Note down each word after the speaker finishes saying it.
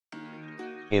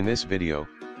In this video,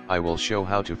 I will show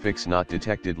how to fix not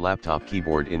detected laptop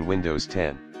keyboard in Windows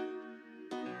 10.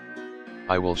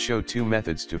 I will show two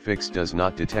methods to fix does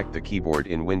not detect the keyboard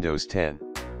in Windows 10.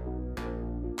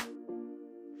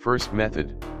 First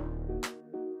method.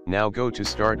 Now go to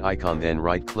Start icon, then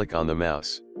right click on the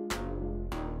mouse.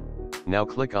 Now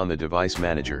click on the Device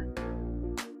Manager.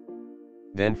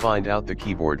 Then find out the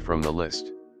keyboard from the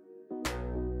list.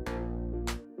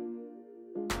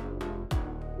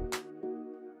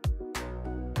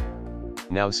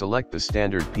 Now select the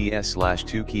standard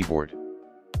PS/2 keyboard.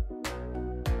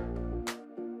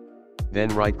 Then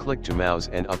right-click to mouse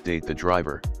and update the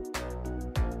driver.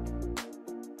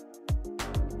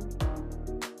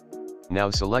 Now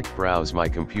select Browse My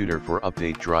Computer for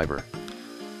update driver.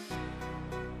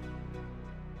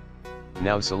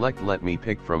 Now select Let me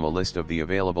pick from a list of the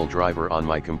available driver on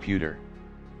my computer.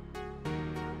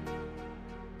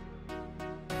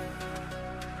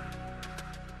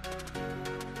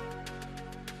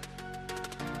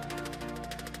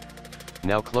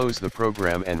 Now close the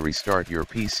program and restart your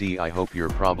PC. I hope your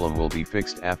problem will be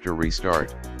fixed after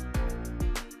restart.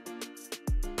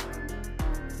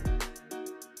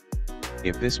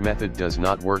 If this method does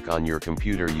not work on your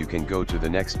computer, you can go to the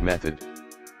next method.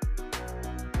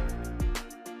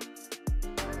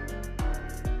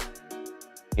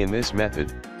 In this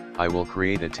method, I will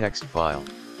create a text file.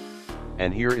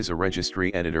 And here is a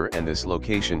registry editor and this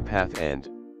location path, and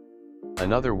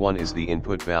another one is the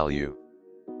input value,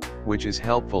 which is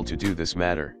helpful to do this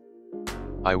matter.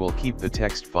 I will keep the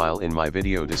text file in my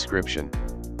video description.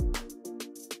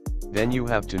 Then you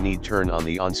have to need turn on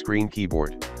the on-screen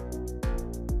keyboard.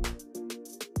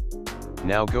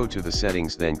 Now go to the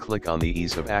settings, then click on the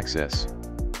ease of access.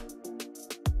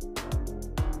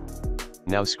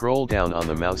 Now scroll down on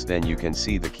the mouse, then you can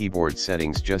see the keyboard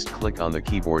settings. Just click on the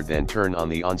keyboard, then turn on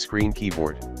the on-screen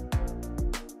keyboard.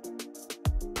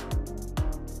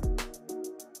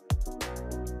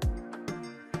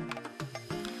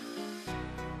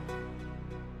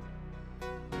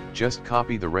 Just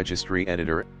copy the registry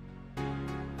editor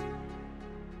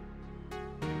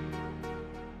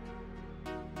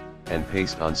and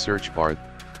paste on search bar.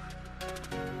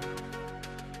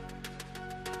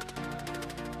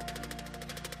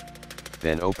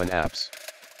 Then open Apps.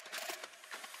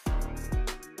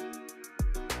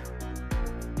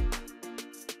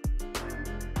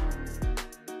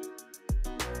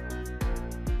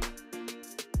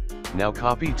 Now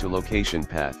copy to location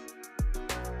path.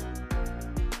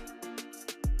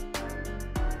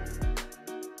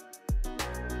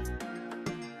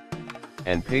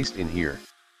 And paste in here.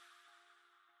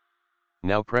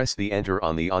 Now press the enter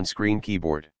on the on-screen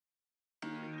keyboard.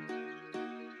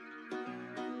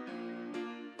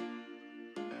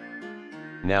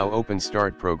 Now open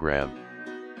Start Program.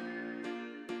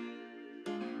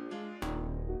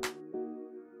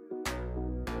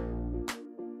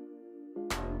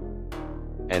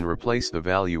 And replace the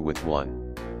value with 1.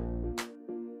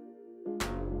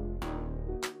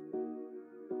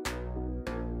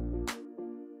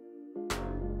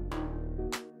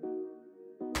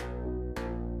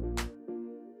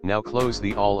 Now close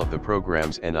all of the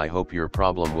programs, and I hope your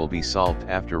problem will be solved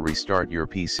after restart your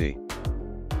PC.